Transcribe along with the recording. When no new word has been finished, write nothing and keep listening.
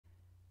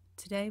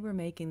Today we're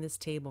making this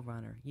table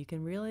runner. You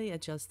can really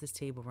adjust this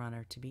table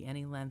runner to be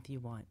any length you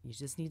want. You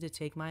just need to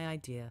take my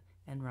idea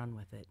and run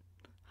with it.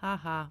 Ha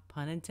ha,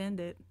 pun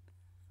intended.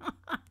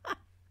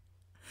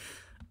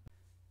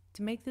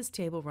 To make this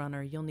table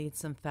runner, you'll need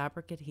some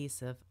fabric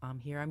adhesive.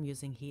 Here I'm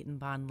using Heat and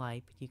Bond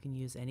Light, but you can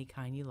use any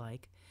kind you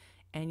like.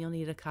 And you'll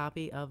need a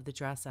copy of the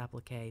dress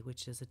applique,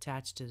 which is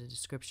attached to the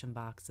description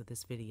box of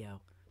this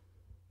video.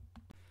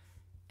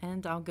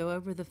 And I'll go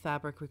over the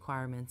fabric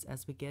requirements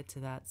as we get to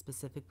that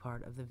specific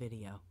part of the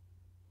video.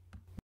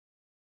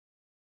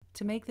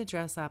 To make the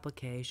dress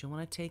appliques, you'll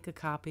want to take a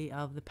copy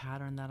of the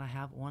pattern that I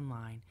have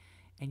online,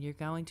 and you're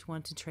going to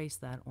want to trace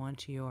that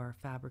onto your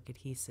fabric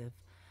adhesive.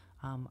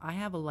 I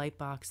have a light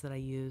box that I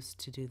use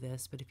to do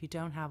this, but if you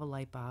don't have a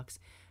light box,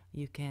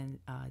 you can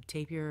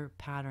tape your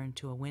pattern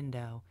to a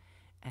window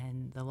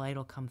and the light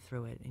will come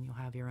through it and you'll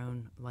have your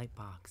own light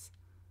box.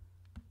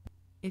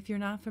 If you're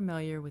not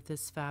familiar with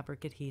this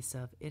fabric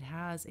adhesive, it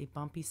has a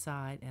bumpy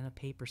side and a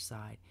paper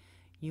side.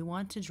 You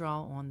want to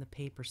draw on the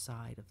paper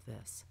side of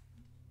this.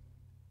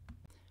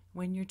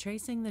 When you're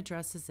tracing the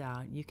dresses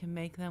out, you can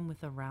make them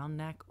with a round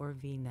neck or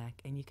V-neck,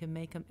 and you can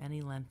make them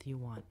any length you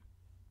want.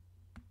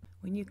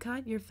 When you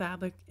cut your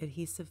fabric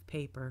adhesive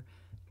paper,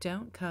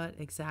 don't cut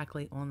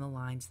exactly on the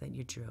lines that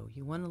you drew.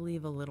 You want to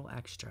leave a little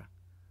extra.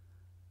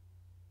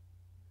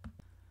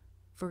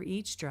 For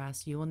each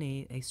dress, you will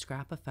need a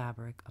scrap of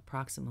fabric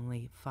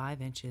approximately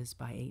 5 inches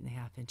by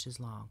 8.5 inches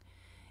long,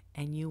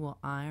 and you will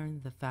iron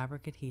the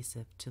fabric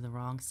adhesive to the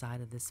wrong side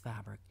of this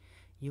fabric.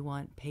 You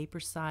want paper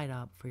side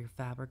up for your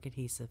fabric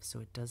adhesive so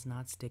it does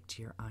not stick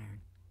to your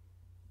iron.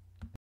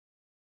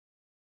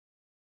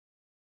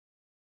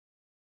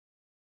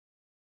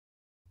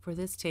 For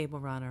this table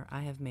runner,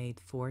 I have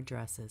made 4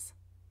 dresses.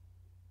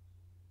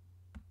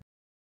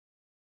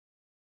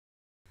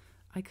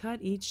 I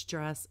cut each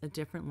dress a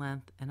different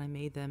length and I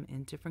made them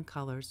in different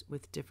colors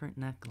with different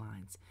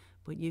necklines,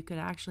 but you could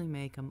actually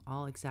make them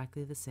all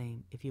exactly the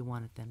same if you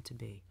wanted them to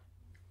be.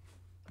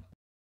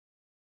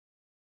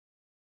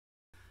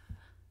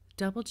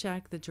 Double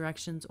check the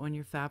directions on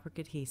your fabric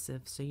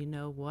adhesive so you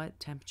know what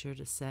temperature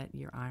to set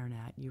your iron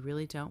at. You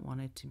really don't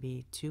want it to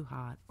be too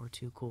hot or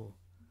too cool.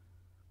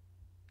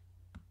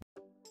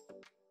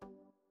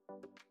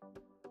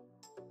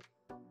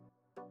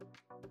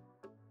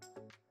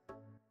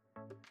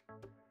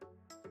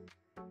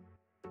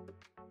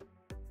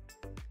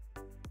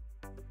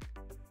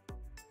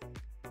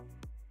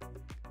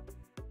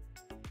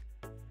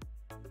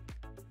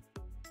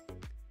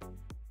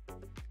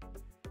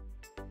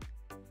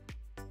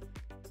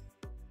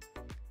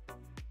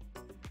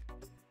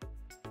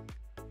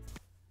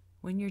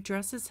 When your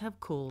dresses have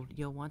cooled,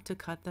 you'll want to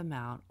cut them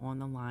out on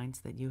the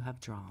lines that you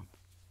have drawn.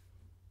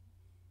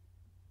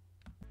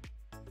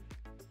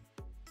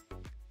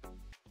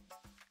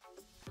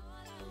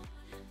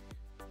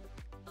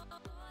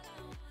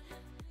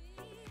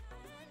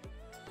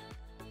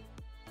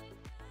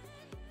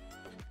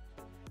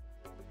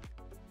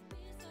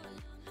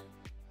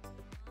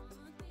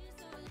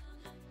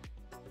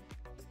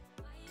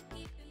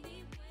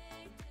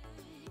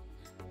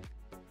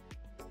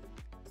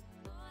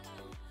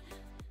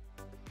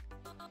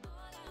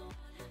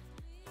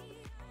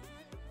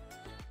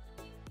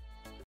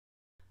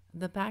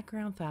 The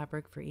background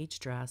fabric for each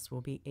dress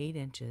will be 8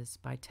 inches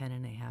by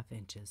 10.5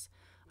 inches.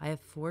 I have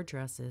 4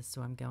 dresses,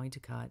 so I'm going to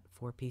cut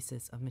 4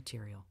 pieces of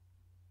material.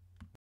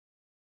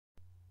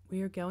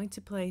 We are going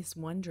to place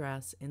one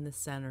dress in the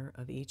center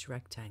of each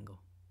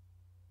rectangle.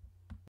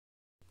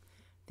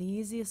 The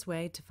easiest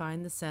way to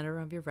find the center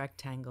of your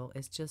rectangle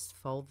is just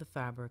fold the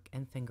fabric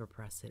and finger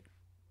press it.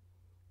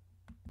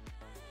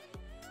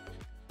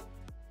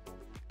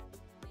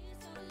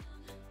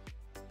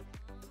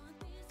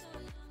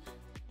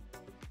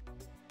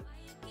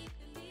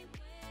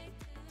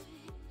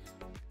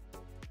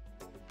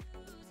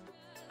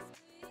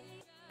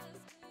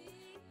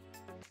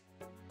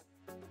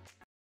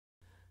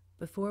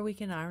 Before we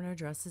can iron our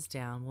dresses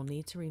down, we'll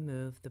need to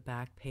remove the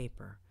back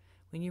paper.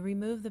 When you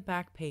remove the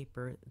back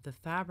paper, the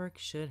fabric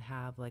should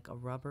have like a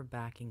rubber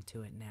backing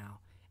to it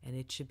now, and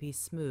it should be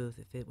smooth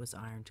if it was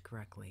ironed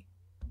correctly.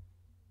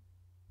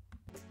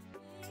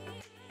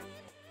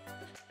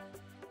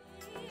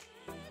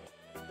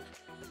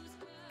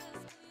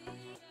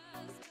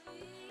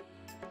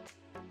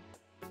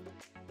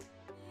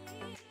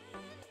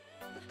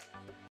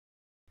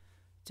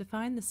 To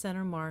find the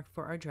center mark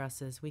for our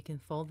dresses, we can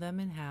fold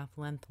them in half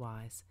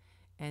lengthwise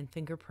and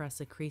finger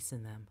press a crease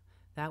in them.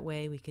 That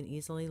way we can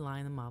easily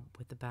line them up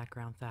with the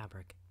background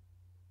fabric.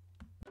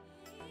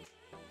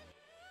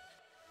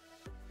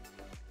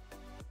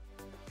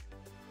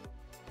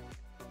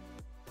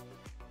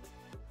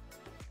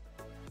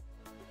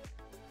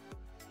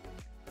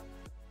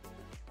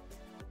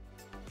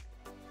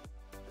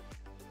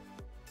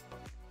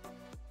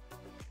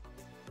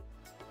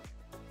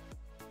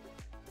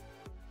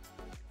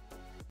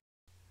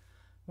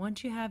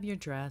 Once you have your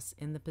dress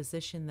in the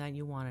position that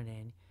you want it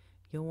in,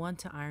 you'll want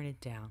to iron it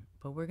down,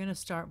 but we're going to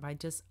start by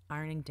just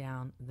ironing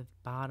down the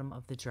bottom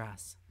of the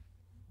dress.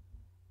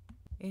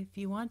 If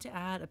you want to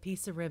add a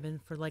piece of ribbon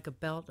for like a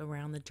belt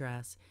around the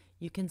dress,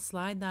 you can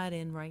slide that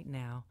in right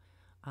now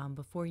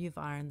before you've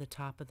ironed the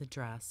top of the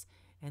dress,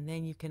 and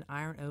then you can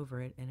iron over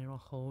it and it'll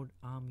hold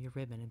your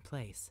ribbon in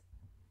place.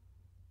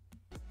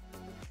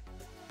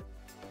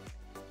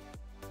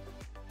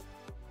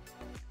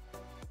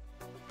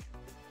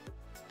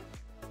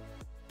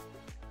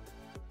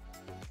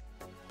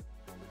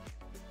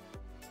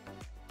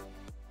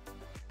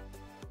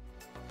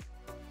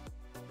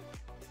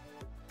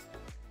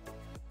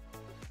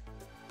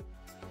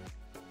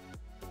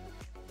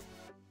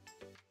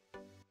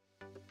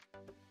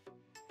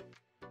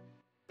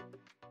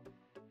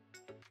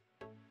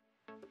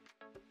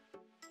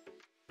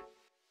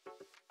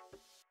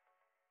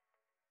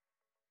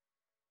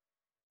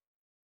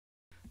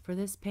 For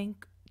this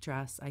pink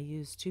dress, I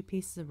used 2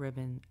 pieces of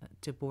ribbon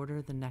to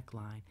border the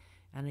neckline,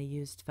 and I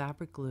used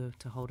fabric glue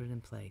to hold it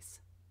in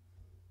place.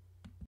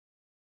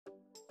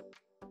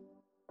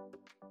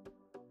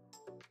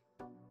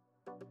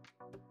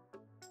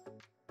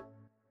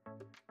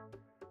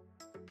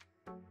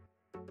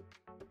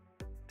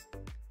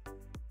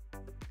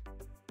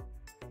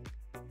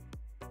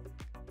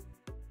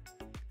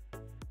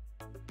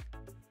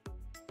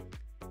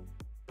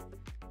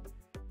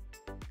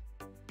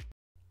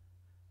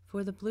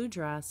 For the blue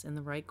dress in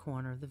the right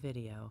corner of the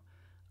video,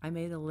 I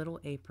made a little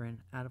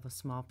apron out of a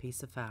small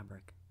piece of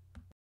fabric.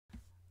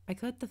 I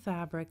cut the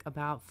fabric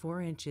about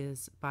 4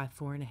 inches by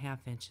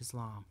 4.5 inches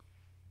long.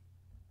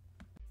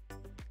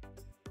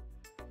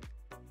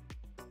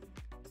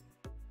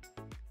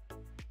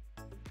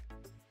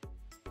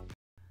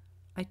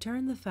 I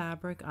turned the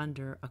fabric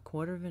under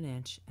 1/4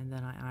 inch and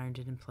then I ironed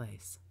it in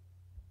place.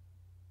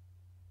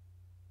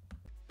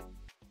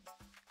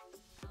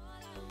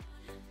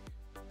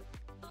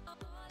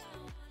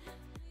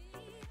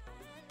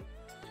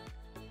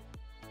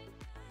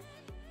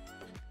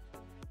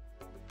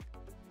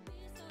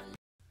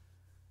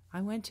 I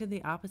went to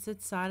the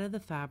opposite side of the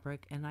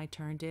fabric and I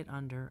turned it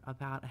under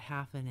about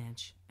 1/2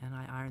 inch and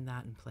I ironed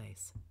that in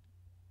place.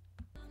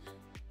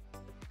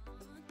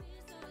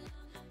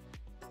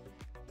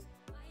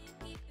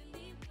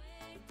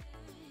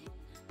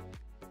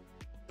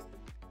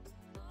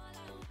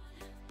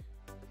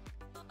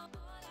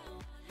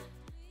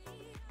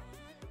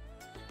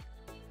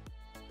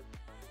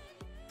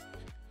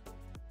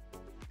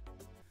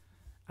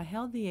 I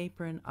held the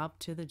apron up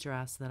to the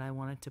dress that I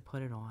wanted to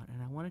put it on,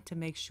 and I wanted to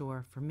make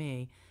sure, for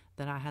me,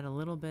 that I had a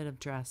little bit of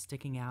dress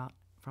sticking out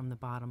from the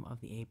bottom of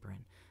the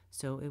apron,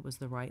 so it was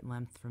the right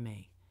length for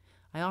me.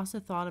 I also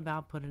thought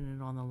about putting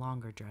it on the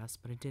longer dress,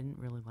 but I didn't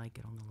really like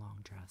it on the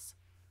long dress.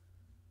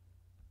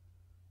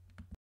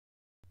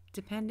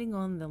 Depending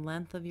on the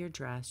length of your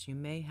dress, you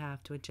may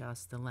have to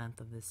adjust the length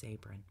of this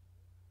apron.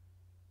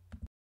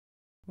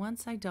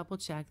 Once I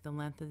double-checked the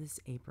length of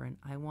this apron,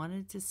 I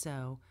wanted to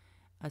sew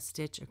a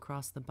stitch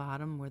across the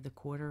bottom where the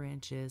 1/4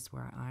 inch is,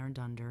 where I ironed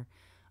under,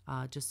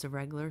 just a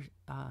regular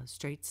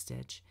straight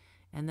stitch,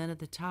 and then at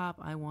the top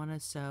I want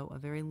to sew a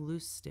very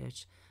loose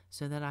stitch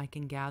so that I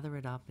can gather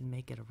it up and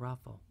make it a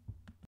ruffle.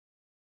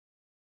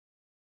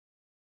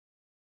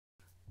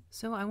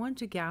 So I want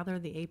to gather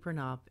the apron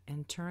up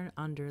and turn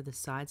under the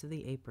sides of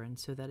the apron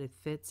so that it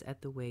fits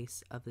at the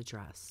waist of the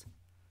dress.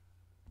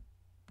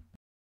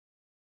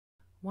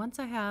 Once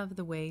I have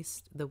the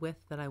waist, the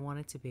width that I want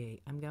it to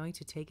be, I'm going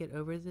to take it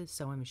over the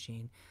sewing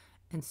machine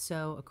and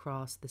sew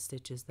across the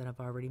stitches that I've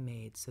already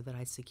made so that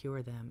I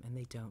secure them and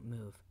they don't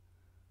move.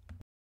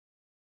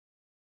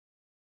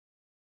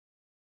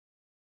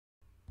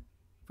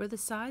 For the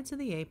sides of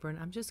the apron,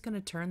 I'm just going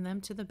to turn them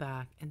to the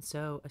back and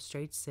sew a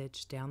straight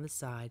stitch down the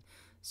side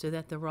so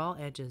that the raw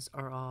edges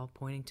are all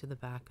pointing to the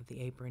back of the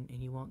apron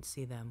and you won't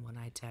see them when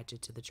I attach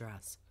it to the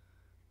dress.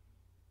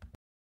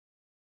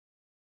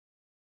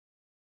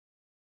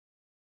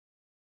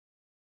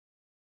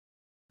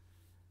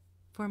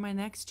 For my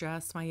next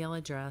dress, my yellow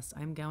dress,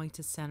 I'm going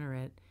to center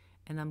it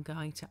and I'm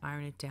going to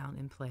iron it down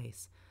in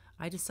place.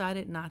 I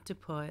decided not to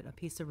put a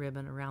piece of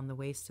ribbon around the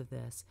waist of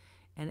this,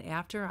 and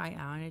after I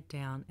iron it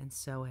down and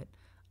sew it,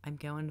 I'm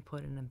going to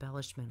put an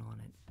embellishment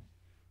on it.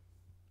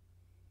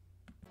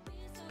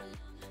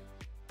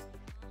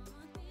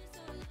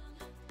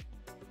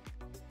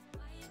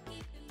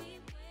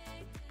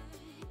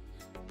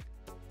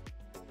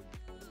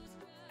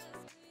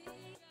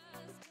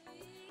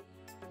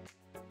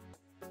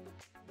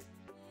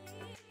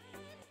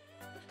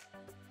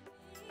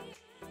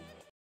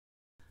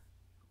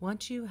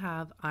 Once you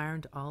have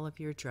ironed all of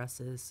your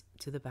dresses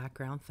to the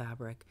background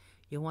fabric,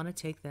 you'll want to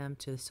take them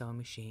to the sewing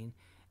machine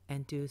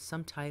and do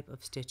some type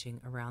of stitching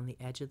around the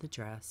edge of the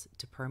dress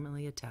to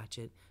permanently attach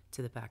it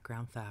to the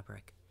background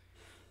fabric.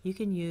 You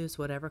can use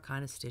whatever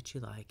kind of stitch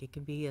you like. It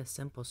can be a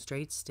simple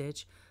straight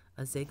stitch,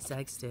 a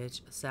zigzag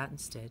stitch, a satin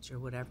stitch, or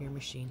whatever your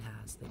machine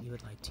has that you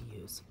would like to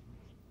use.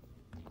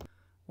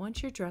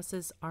 Once your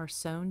dresses are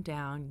sewn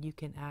down, you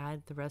can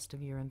add the rest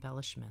of your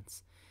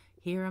embellishments.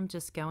 Here I'm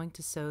just going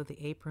to sew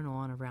the apron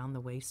on around the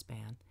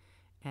waistband,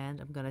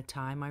 and I'm going to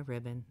tie my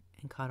ribbon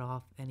and cut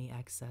off any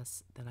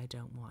excess that I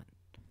don't want.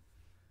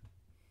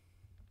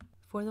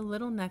 For the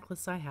little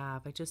necklace I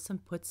have, I just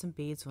put some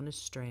beads on a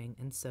string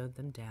and sewed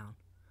them down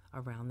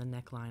around the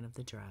neckline of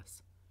the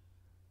dress.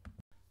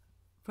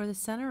 For the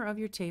center of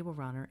your table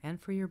runner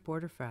and for your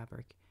border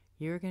fabric,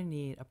 you're going to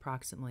need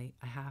approximately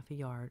a half a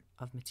yard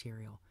of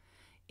material.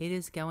 It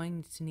is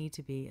going to need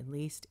to be at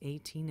least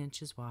 18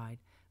 inches wide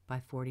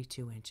by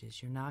 42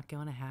 inches. You're not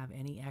going to have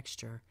any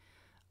extra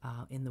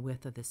in the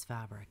width of this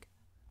fabric.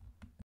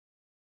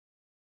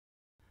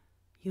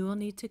 You will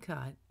need to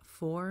cut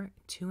 4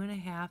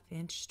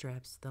 2.5-inch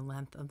strips the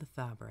length of the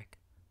fabric.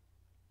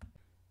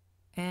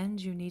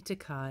 And you need to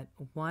cut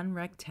one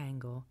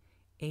rectangle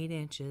 8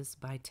 inches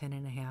by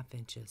 10.5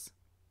 inches.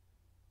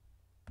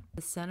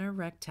 The center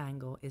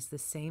rectangle is the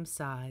same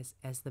size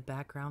as the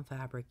background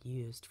fabric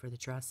used for the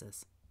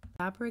dresses.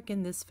 Fabric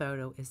in this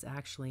photo is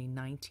actually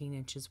 19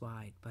 inches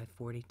wide by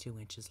 42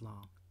 inches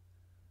long.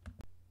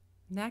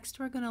 Next,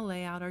 we're going to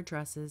lay out our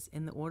dresses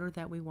in the order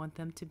that we want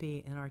them to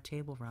be in our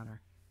table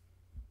runner.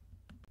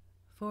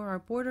 For our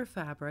border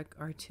fabric,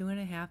 our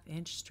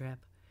 2.5-inch strip,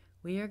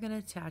 we are going to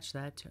attach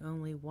that to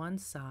only one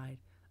side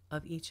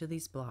of each of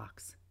these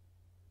blocks.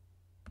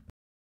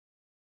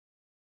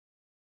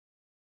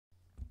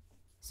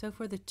 So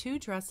for the two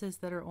dresses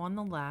that are on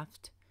the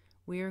left,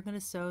 we are going to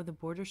sew the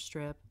border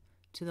strip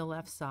to the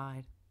left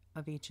side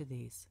of each of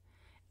these.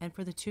 And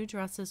for the two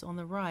dresses on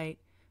the right,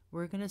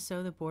 we're going to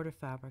sew the border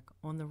fabric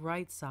on the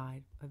right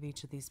side of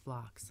each of these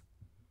blocks.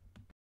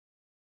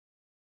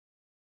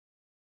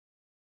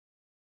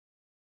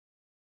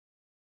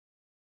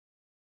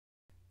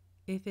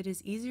 If it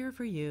is easier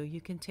for you,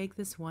 you can take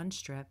this one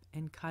strip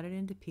and cut it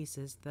into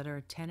pieces that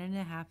are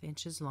 10.5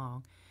 inches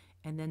long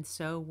and then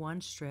sew one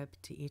strip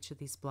to each of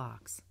these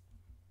blocks.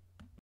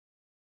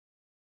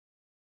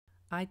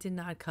 I did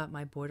not cut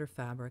my border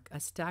fabric. I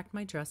stacked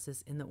my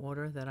dresses in the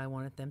order that I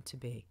wanted them to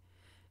be.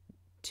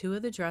 Two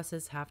of the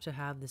dresses have to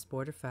have this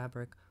border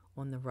fabric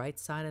on the right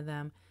side of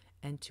them,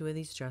 and two of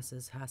these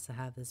dresses has to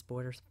have this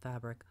border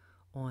fabric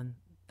on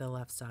the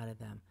left side of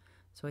them.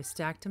 So I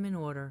stacked them in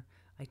order.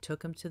 I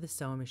took them to the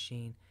sewing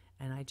machine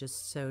and I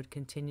just sewed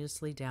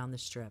continuously down the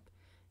strip.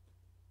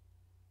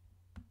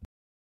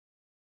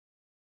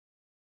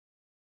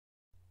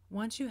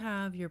 Once you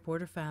have your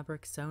border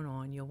fabric sewn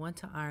on, you'll want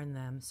to iron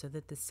them so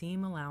that the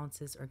seam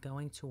allowances are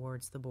going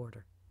towards the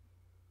border.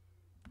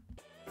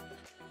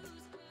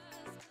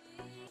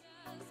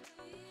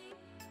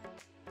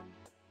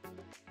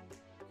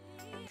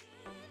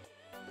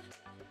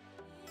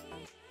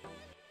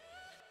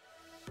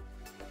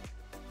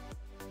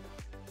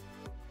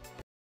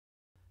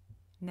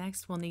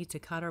 Next, we'll need to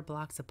cut our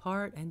blocks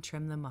apart and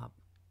trim them up.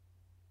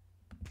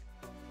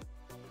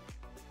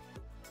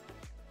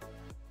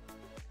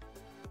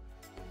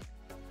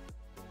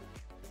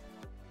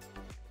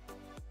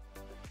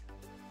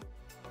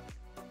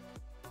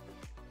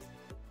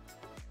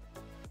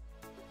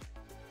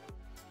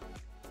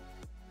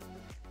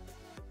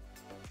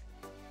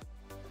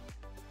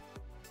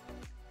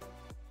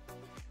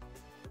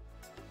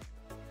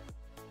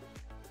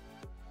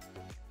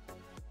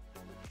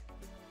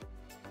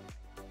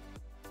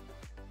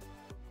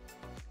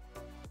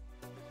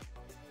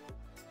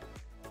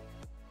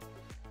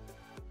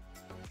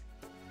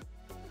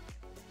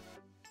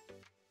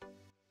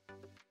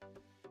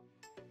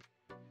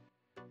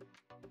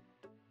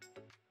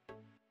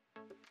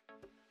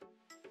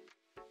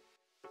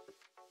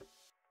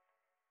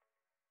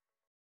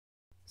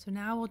 So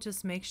now we'll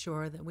just make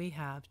sure that we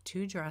have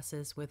two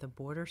dresses with a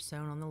border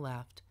sewn on the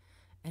left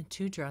and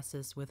two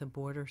dresses with a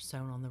border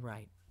sewn on the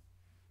right.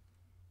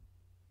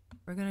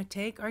 We're going to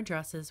take our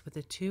dresses with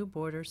the two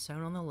borders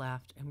sewn on the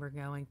left and we're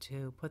going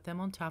to put them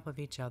on top of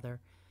each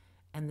other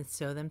and then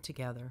sew them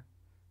together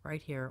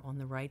right here on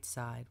the right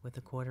side with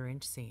a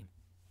 1/4-inch seam.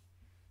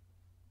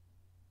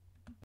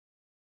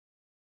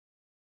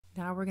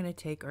 Now we're going to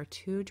take our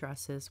two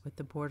dresses with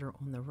the border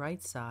on the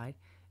right side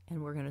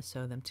and we're going to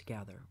sew them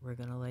together. We're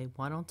going to lay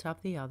one on top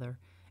of the other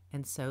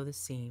and sew the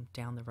seam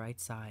down the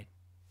right side.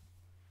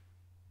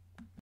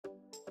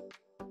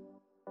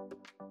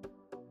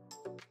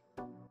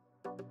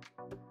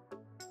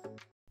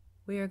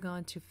 We are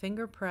going to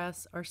finger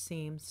press our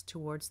seams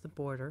towards the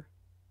border.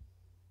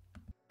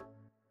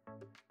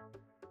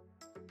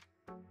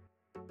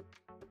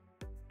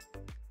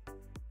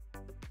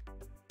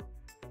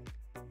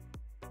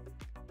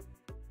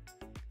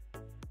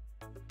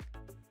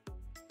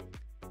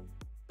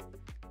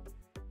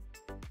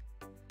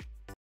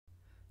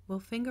 We'll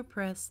finger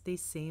press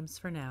these seams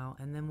for now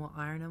and then we'll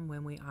iron them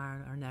when we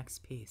iron our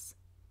next piece.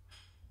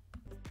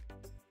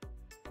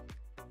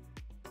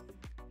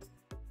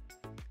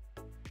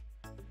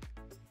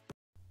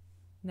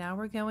 Now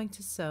we're going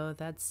to sew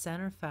that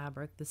center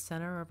fabric, the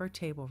center of our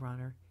table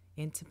runner,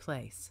 into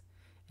place.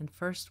 And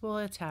first we'll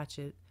attach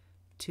it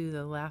to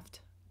the left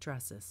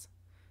dresses.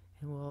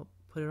 And we'll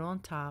put it on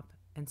top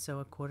and sew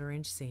a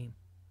 1/4-inch seam.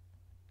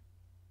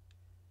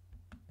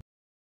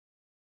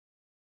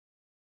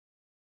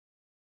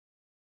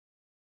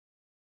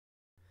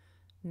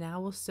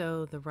 Now we'll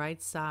sew the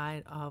right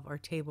side of our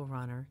table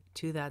runner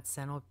to that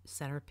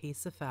center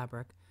piece of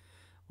fabric.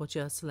 We'll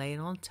just lay it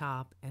on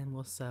top and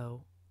we'll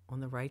sew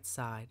on the right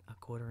side a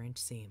 1/4 inch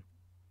seam.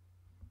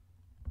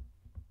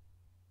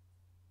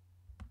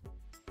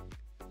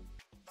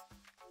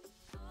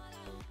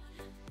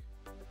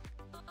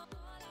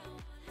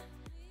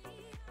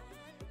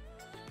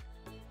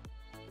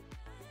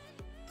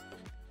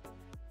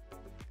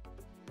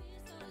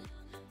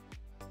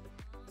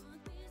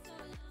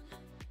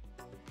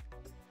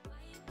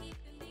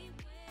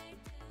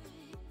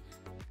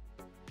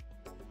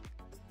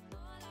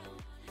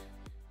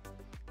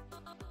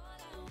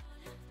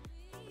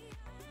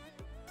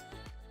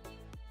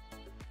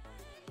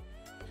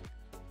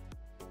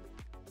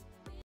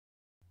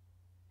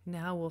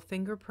 Now we'll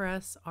finger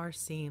press our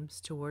seams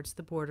towards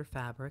the border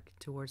fabric,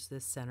 towards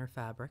this center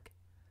fabric.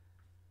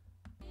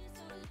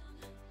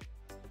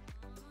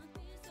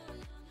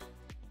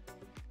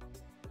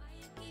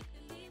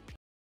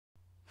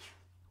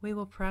 We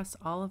will press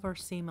all of our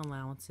seam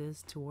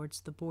allowances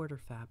towards the border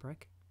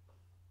fabric.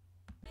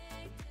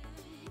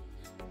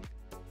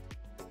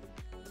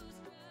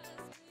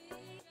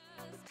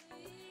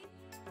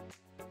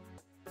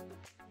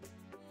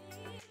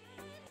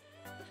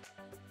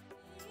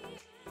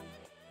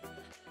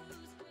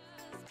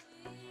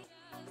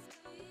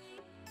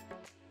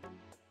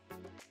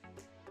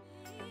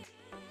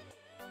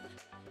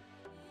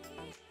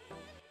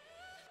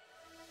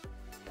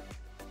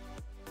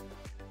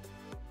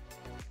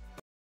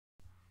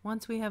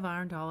 Once we have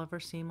ironed all of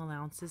our seam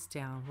allowances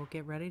down, we'll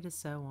get ready to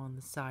sew on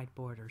the side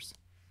borders.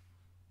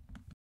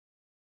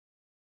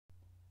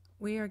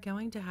 We are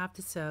going to have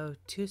to sew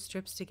 2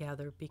 strips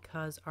together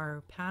because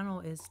our panel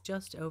is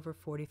just over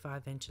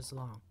 45 inches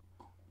long.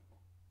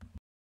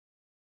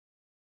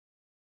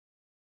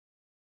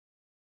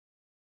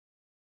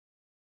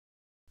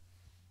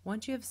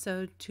 Once you have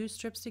sewed 2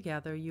 strips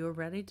together, you are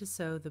ready to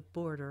sew the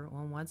border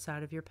on one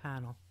side of your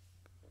panel.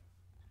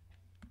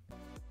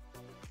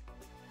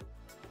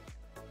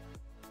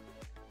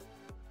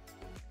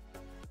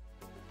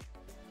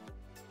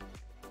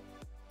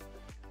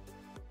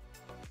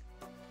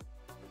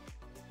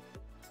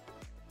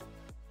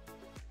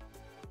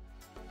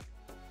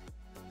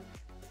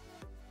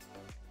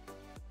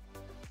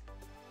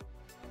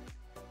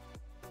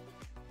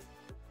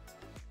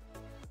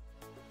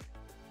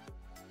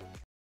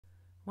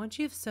 Once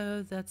you've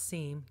sewed that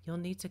seam, you'll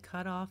need to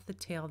cut off the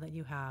tail that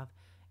you have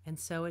and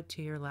sew it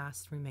to your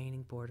last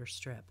remaining border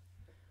strip.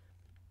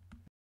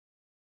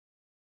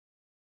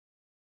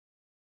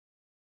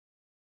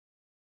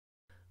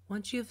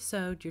 Once you've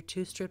sewed your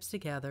 2 strips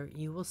together,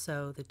 you will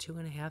sew the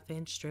 2.5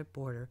 inch strip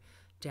border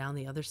down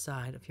the other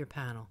side of your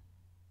panel.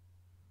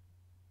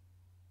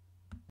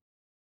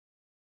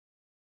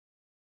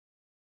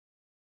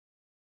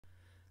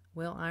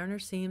 We'll iron our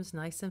seams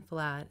nice and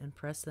flat and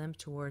press them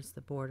towards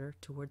the border,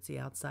 towards the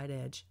outside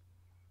edge.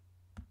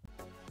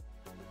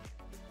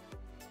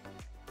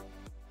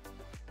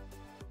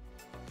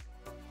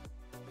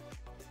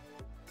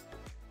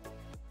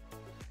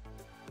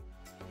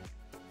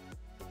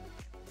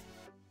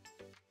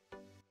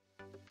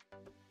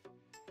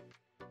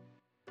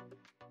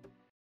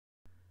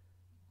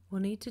 We'll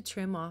need to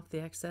trim off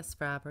the excess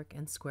fabric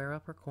and square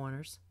up our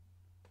corners.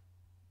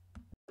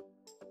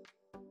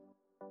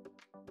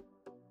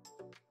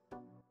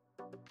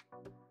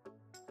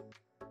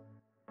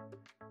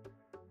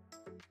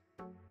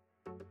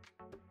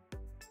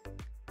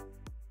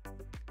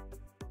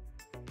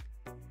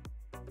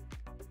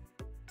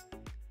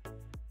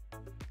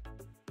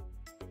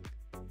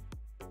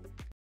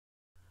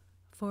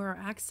 For our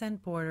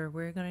accent border,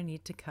 we're going to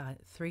need to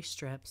cut 3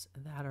 strips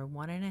that are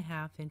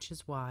 1.5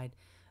 inches wide,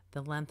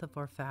 the length of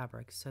our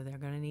fabric, so they're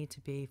going to need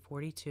to be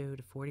 42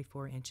 to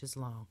 44 inches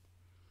long.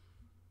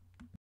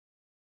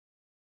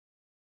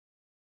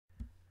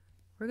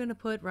 We're going to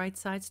put right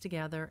sides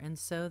together and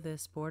sew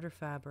this border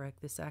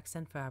fabric, this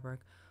accent fabric,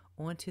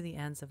 onto the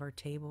ends of our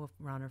table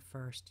runner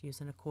first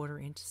using a 1/4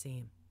 inch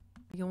seam.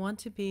 You'll want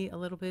to be a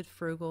little bit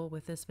frugal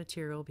with this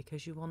material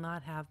because you will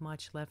not have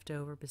much left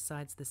over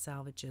besides the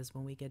salvages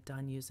when we get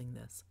done using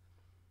this.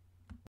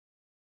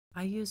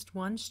 I used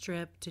 1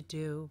 strip to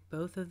do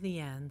both of the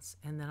ends,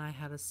 and then I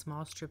had a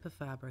small strip of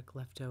fabric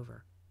left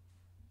over.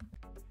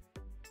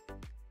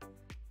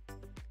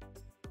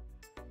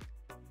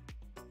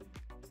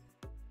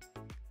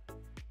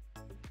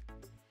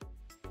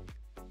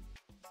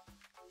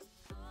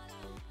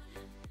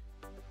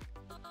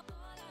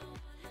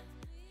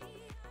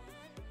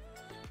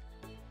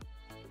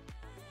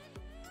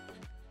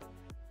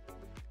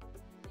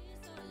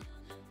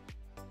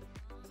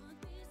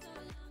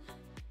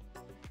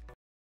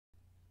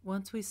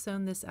 Once we've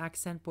sewn this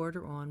accent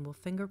border on, we'll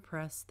finger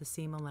press the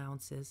seam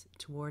allowances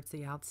towards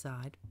the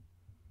outside.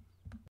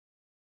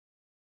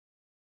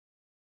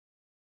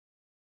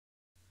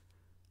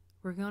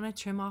 We're going to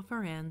trim off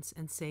our ends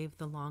and save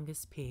the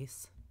longest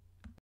piece.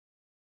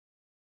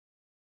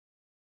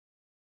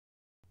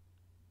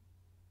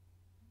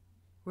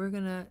 We're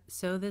going to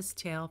sew this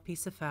tail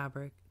piece of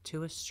fabric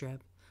to a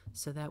strip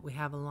so that we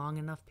have a long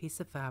enough piece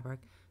of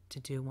fabric to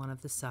do one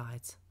of the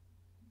sides.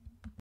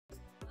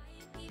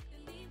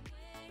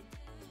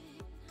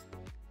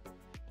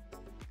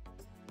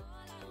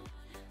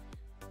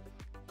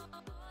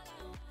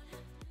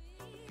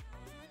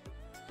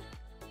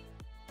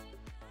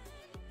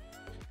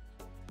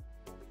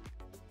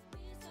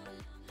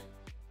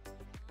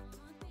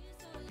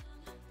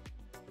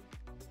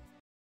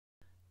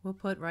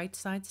 We'll put right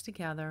sides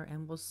together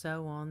and we'll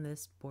sew on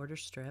this border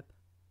strip.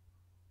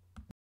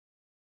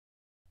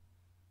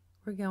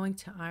 We're going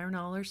to iron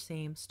all our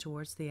seams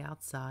towards the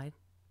outside.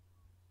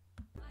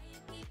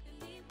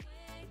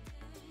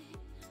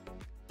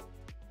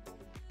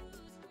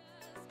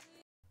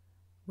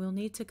 We'll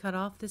need to cut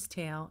off this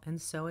tail and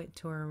sew it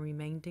to our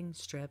remaining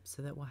strip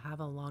so that we'll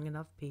have a long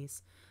enough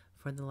piece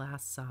for the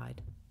last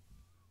side.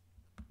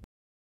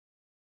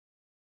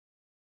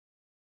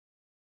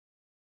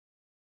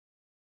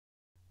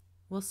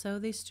 We'll sew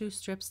these two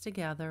strips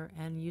together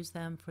and use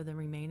them for the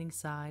remaining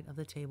side of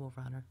the table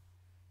runner.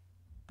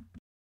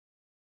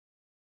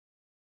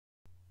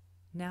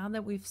 Now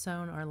that we've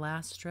sewn our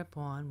last strip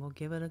on, we'll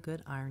give it a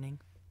good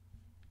ironing.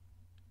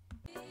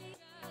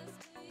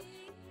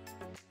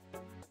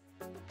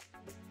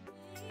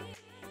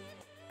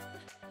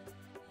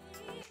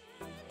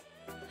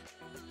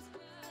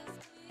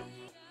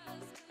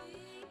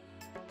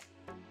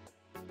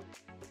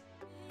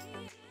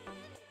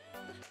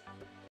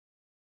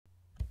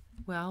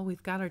 Well,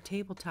 we've got our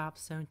tabletop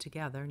sewn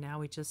together. Now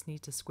we just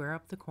need to square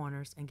up the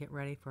corners and get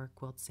ready for a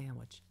quilt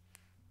sandwich.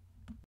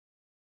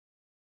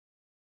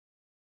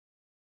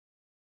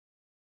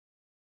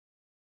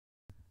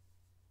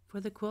 For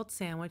the quilt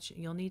sandwich,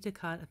 you'll need to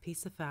cut a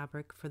piece of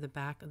fabric for the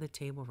back of the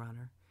table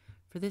runner.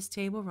 For this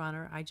table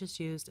runner, I just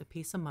used a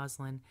piece of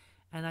muslin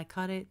and I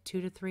cut it 2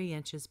 to 3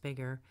 inches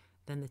bigger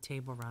than the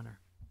table runner.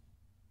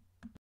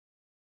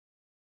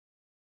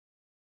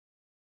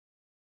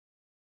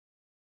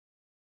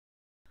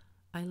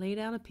 I laid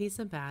out a piece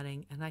of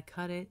batting and I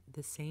cut it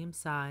the same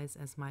size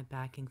as my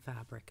backing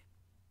fabric.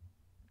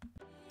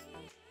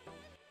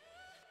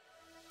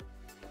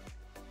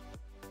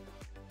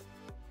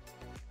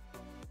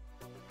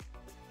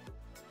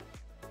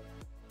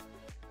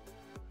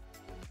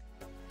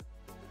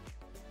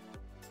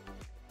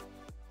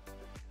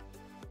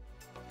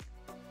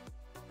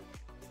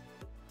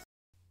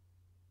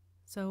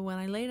 So when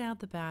I laid out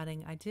the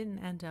batting, I didn't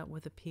end up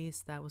with a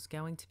piece that was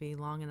going to be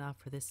long enough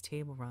for this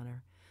table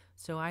runner.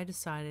 So I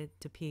decided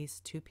to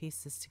piece 2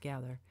 pieces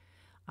together.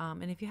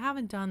 And if you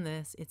haven't done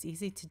this, it's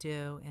easy to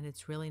do and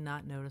it's really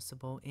not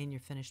noticeable in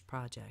your finished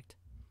project.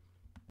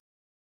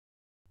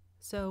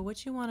 So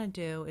what you want to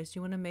do is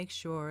you want to make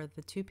sure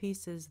the 2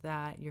 pieces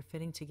that you're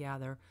fitting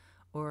together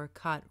are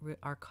cut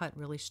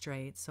really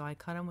straight. So I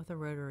cut them with a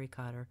rotary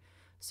cutter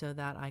so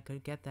that I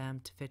could get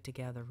them to fit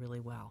together really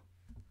well.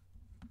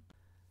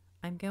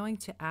 I'm going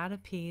to add a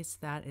piece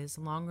that is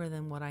longer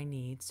than what I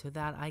need so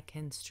that I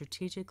can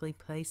strategically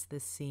place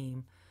this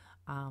seam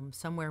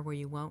somewhere where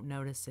you won't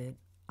notice it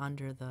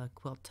under the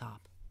quilt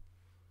top.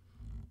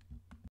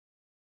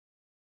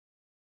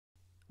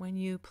 When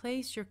you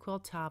place your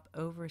quilt top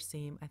over a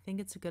seam, I think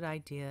it's a good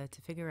idea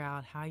to figure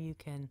out how you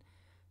can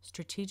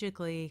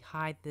strategically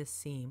hide this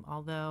seam.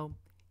 Although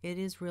it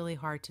is really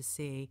hard to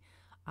see,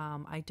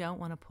 I don't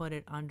want to put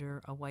it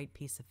under a white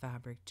piece of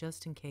fabric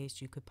just in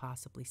case you could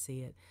possibly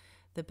see it.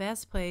 The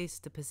best place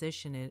to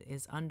position it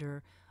is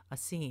under a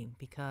seam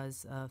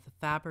because the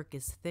fabric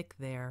is thick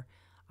there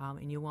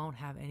and you won't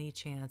have any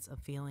chance of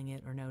feeling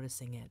it or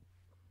noticing it.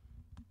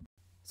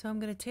 So I'm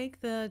going to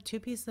take the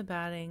 2 pieces of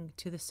batting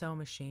to the sewing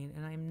machine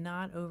and I'm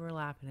not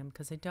overlapping them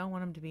because I don't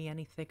want them to be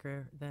any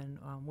thicker than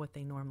what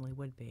they normally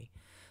would be.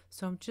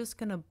 So I'm just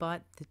going to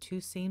butt the 2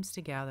 seams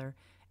together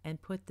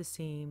and put the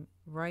seam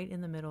right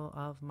in the middle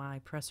of my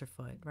presser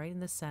foot, right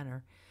in the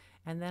center.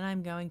 And then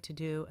I'm going to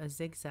do a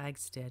zigzag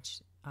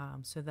stitch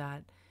so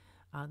that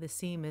the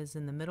seam is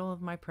in the middle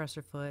of my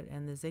presser foot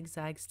and the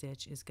zigzag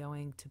stitch is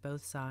going to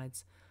both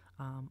sides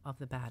of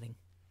the batting.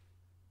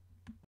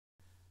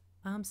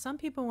 Some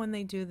people, when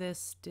they do this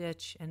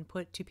stitch and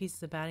put 2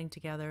 pieces of batting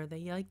together, they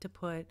like to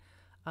put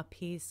a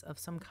piece of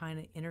some kind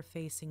of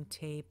interfacing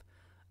tape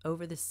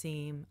over the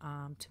seam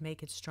to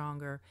make it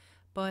stronger.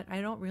 But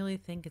I don't really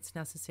think it's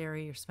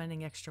necessary. You're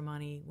spending extra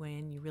money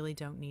when you really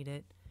don't need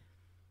it.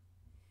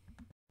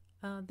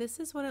 This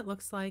is what it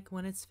looks like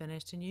when it's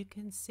finished, and you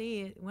can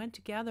see it went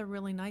together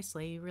really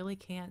nicely. You really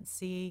can't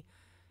see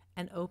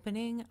an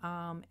opening,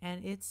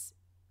 and it's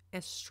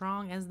as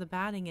strong as the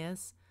batting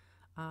is.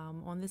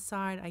 On this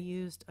side I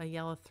used a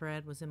yellow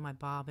thread was in my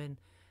bobbin,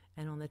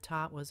 and on the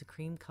top was a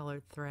cream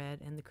colored thread,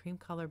 and the cream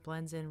color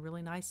blends in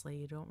really nicely.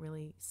 You don't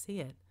really see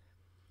it.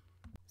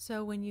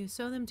 So when you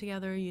sew them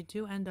together, you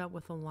do end up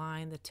with a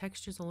line. The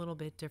texture's a little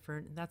bit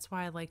different. That's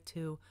why I like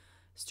to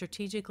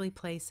strategically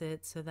place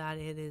it so that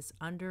it is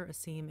under a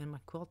seam in my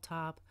quilt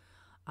top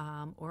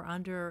or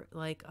under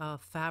like a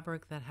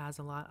fabric that has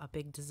a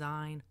big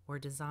design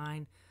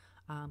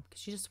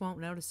because you just won't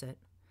notice it.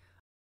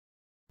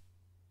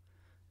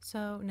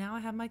 So now I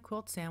have my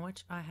quilt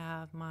sandwich. I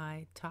have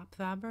my top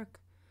fabric,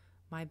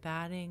 my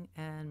batting,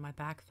 and my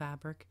back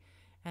fabric,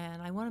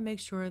 and I want to make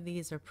sure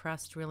these are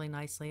pressed really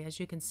nicely. As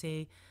you can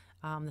see,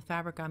 the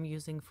fabric I'm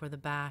using for the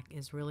back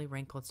is really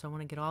wrinkled, so I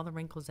want to get all the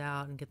wrinkles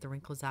out and get the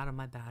wrinkles out of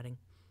my batting.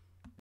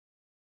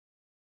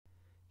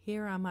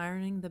 Here I'm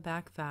ironing the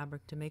back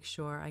fabric to make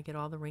sure I get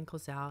all the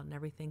wrinkles out and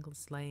everything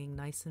is laying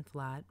nice and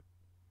flat.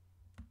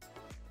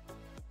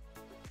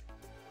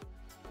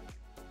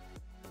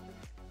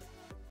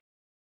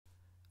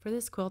 For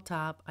this quilt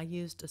top, I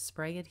used a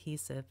spray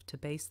adhesive to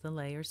baste the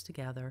layers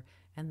together,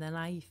 and then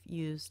I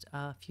used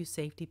a few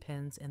safety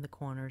pins in the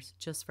corners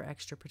just for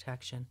extra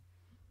protection.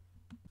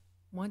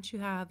 Once you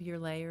have your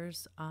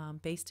layers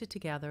basted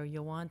together,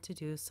 you'll want to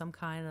do some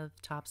kind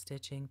of top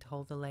stitching to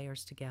hold the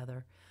layers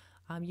together.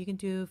 You can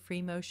do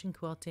free motion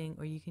quilting,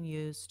 or you can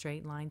use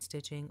straight line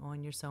stitching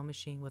on your sewing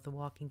machine with a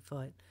walking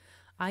foot.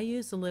 I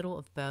use a little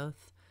of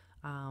both.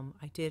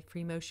 I did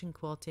free motion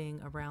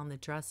quilting around the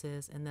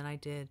dresses, and then I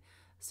did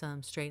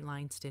some straight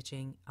line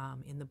stitching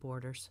in the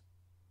borders.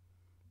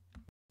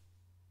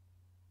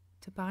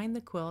 To bind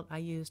the quilt, I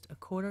used a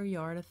 1/4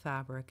 yard of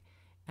fabric,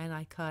 and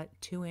I cut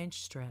 2-inch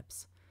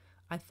strips.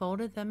 I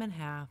folded them in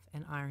half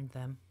and ironed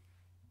them.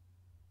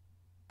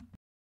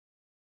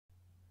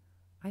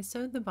 I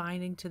sewed the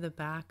binding to the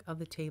back of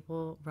the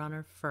table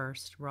runner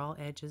first, raw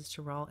edges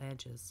to raw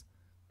edges.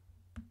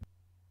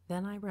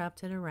 Then I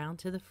wrapped it around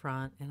to the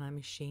front and I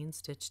machine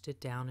stitched it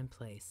down in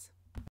place.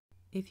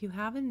 If you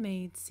haven't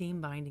made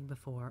seam binding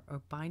before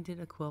or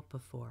binded a quilt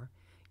before,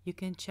 you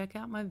can check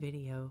out my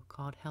video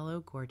called Hello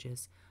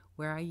Gorgeous,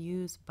 where I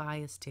use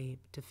bias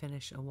tape to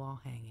finish a wall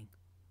hanging.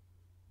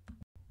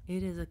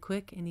 It is a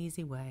quick and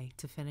easy way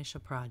to finish a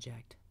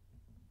project.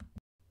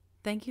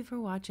 Thank you for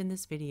watching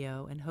this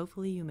video, and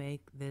hopefully you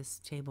make this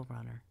table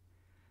runner.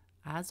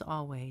 As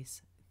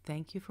always,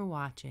 thank you for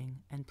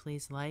watching, and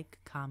please like,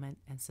 comment,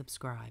 and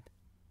subscribe.